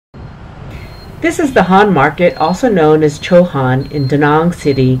This is the Han Market, also known as Cho Han, in Danang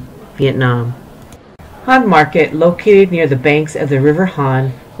City, Vietnam. Han Market, located near the banks of the River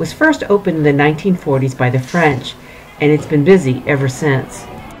Hàn, was first opened in the 1940s by the French, and it's been busy ever since.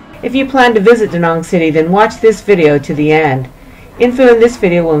 If you plan to visit Danang City, then watch this video to the end. Info in this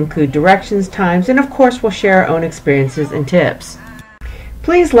video will include directions, times, and of course we'll share our own experiences and tips.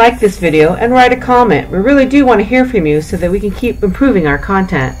 Please like this video and write a comment. We really do want to hear from you so that we can keep improving our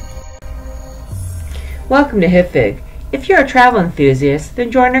content. Welcome to Hipfig. If you're a travel enthusiast,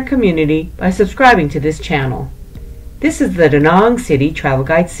 then join our community by subscribing to this channel. This is the Danang City Travel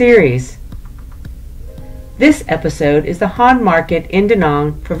Guide series. This episode is the Han Market in Da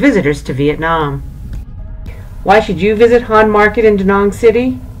Nang for visitors to Vietnam. Why should you visit Han Market in Danang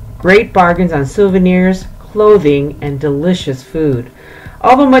City? Great bargains on souvenirs, clothing, and delicious food.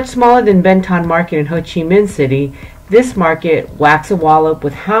 Although much smaller than Ben Thanh Market in Ho Chi Minh City, this market whacks a wallop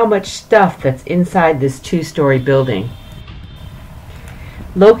with how much stuff that's inside this two-story building.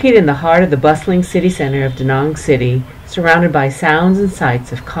 Located in the heart of the bustling city center of Danang City, surrounded by sounds and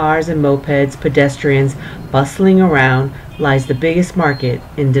sights of cars and mopeds, pedestrians bustling around, lies the biggest market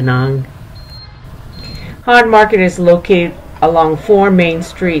in Da Nang. Han Market is located along four main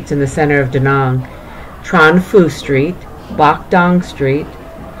streets in the center of Da Nang: Tran Phu Street, Bac Dong Street,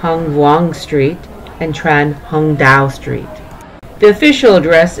 Hung Vuong Street, and Tran Hung Dao Street. The official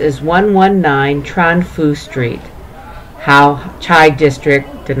address is 119 Tran Phu Street, Hau Chai District,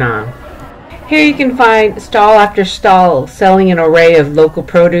 Da Nang. Here you can find stall after stall selling an array of local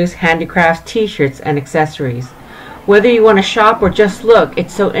produce, handicrafts, t-shirts, and accessories. Whether you want to shop or just look,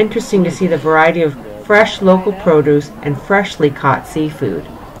 it's so interesting to see the variety of fresh local produce and freshly caught seafood.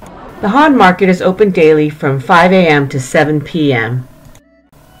 The Han Market is open daily from 5 a.m. to 7 p.m.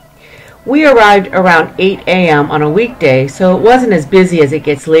 We arrived around 8 a.m. on a weekday, so it wasn't as busy as it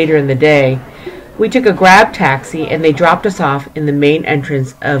gets later in the day. We took a Grab taxi and they dropped us off in the main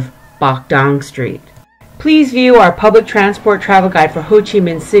entrance of Bac Dong Street. Please view our public transport travel guide for Ho Chi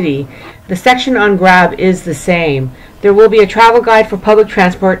Minh City. The section on Grab is the same. There will be a travel guide for public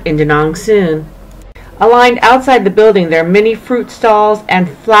transport in Da Nang soon. Aligned outside the building, there are many fruit stalls and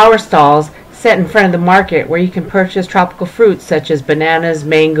flower stalls set in front of the market where you can purchase tropical fruits such as bananas,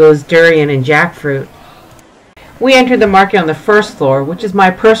 mangoes, durian, and jackfruit. We entered the market on the first floor, which is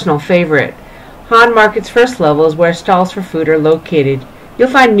my personal favorite. Han Market's first level is where stalls for food are located. You'll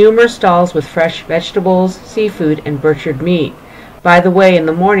find numerous stalls with fresh vegetables, seafood, and butchered meat. By the way, in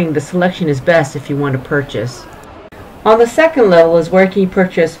the morning the selection is best if you want to purchase. On the second level is where you can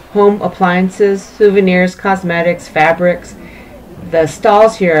purchase home appliances, souvenirs, cosmetics, fabrics. The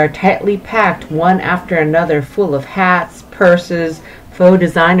stalls here are tightly packed one after another, full of hats, purses, faux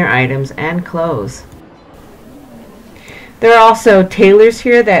designer items, and clothes. There are also tailors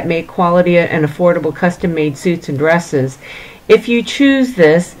here that make quality and affordable custom-made suits and dresses. If you choose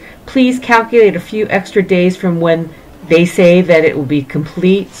this, please calculate a few extra days from when they say that it will be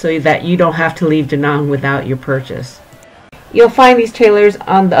complete so that you don't have to leave Da Nang without your purchase. You'll find these tailors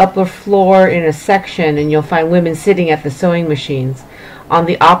on the upper floor in a section, and you'll find women sitting at the sewing machines. On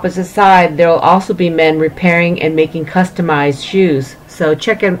the opposite side, there will also be men repairing and making customized shoes, so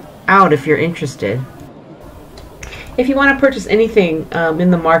check it out if you're interested. If you want to purchase anything in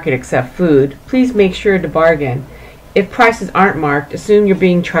the market except food, please make sure to bargain. If prices aren't marked, assume you're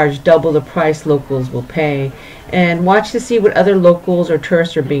being charged double the price locals will pay, and watch to see what other locals or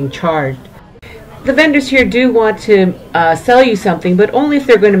tourists are being charged. The vendors here do want to sell you something, but only if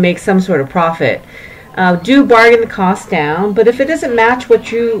they're going to make some sort of profit. Do bargain the cost down, but if it doesn't match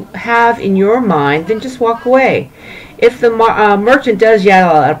what you have in your mind, then just walk away. If the merchant does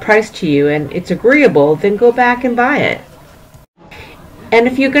yell a price to you and it's agreeable, then go back and buy it. And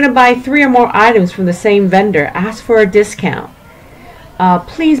if you're going to buy 3 or more items from the same vendor, ask for a discount.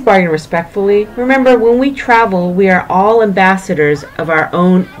 Please bargain respectfully. Remember, when we travel, we are all ambassadors of our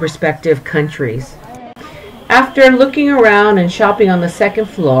own respective countries. After looking around and shopping on the second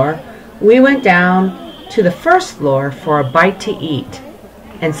floor, we went down to the first floor for a bite to eat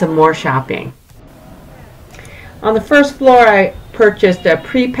and some more shopping. On the first floor, I purchased a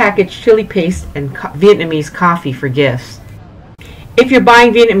pre-packaged chili paste and Vietnamese coffee for gifts. If you're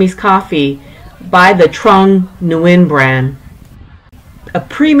buying Vietnamese coffee, buy the Trung Nguyen brand. A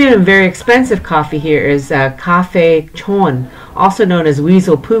premium and very expensive coffee here is Cafe Chon, also known as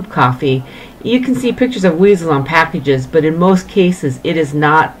weasel poop coffee. You can see pictures of weasels on packages, but in most cases it is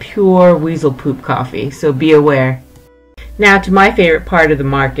not pure weasel poop coffee, so be aware. Now to my favorite part of the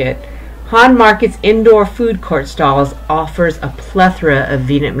market. Han Market's indoor food court stalls offers a plethora of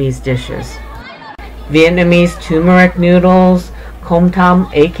Vietnamese dishes. Vietnamese turmeric noodles, Komtam,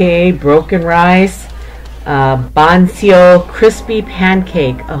 aka broken rice, Banseo crispy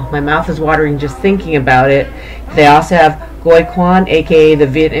pancake. Oh, my mouth is watering just thinking about it. They also have Goi Quan, aka the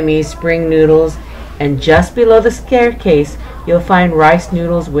Vietnamese spring noodles, and just below the staircase you'll find rice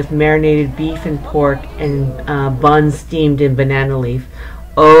noodles with marinated beef and pork and buns steamed in banana leaf.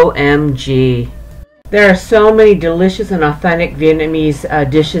 OMG. There are so many delicious and authentic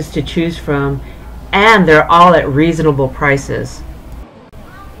Vietnamese dishes to choose from, and they're all at reasonable prices.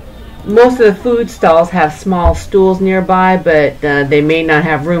 Most of the food stalls have small stools nearby, but they may not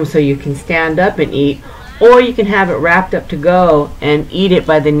have room, so you can stand up and eat, or you can have it wrapped up to go and eat it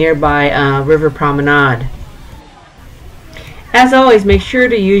by the nearby river promenade. As always, make sure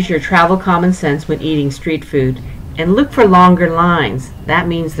to use your travel common sense when eating street food, and look for longer lines. That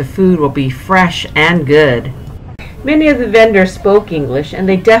means the food will be fresh and good. Many of the vendors spoke English, and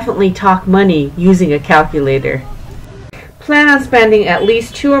they definitely talk money using a calculator. Plan on spending at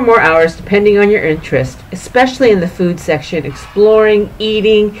least 2 or more hours depending on your interest, especially in the food section, exploring,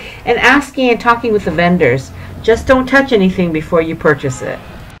 eating, and asking and talking with the vendors. Just don't touch anything before you purchase it.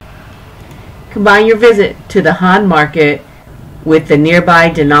 Combine your visit to the Han Market with the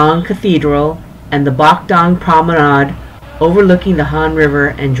nearby Danang Cathedral and the Bok Dong Promenade overlooking the Han River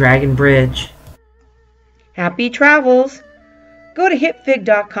and Dragon Bridge. Happy travels! Go to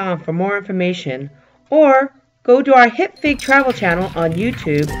hipfig.com for more information, or go to our Hipfig travel channel on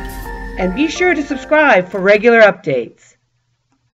YouTube and be sure to subscribe for regular updates.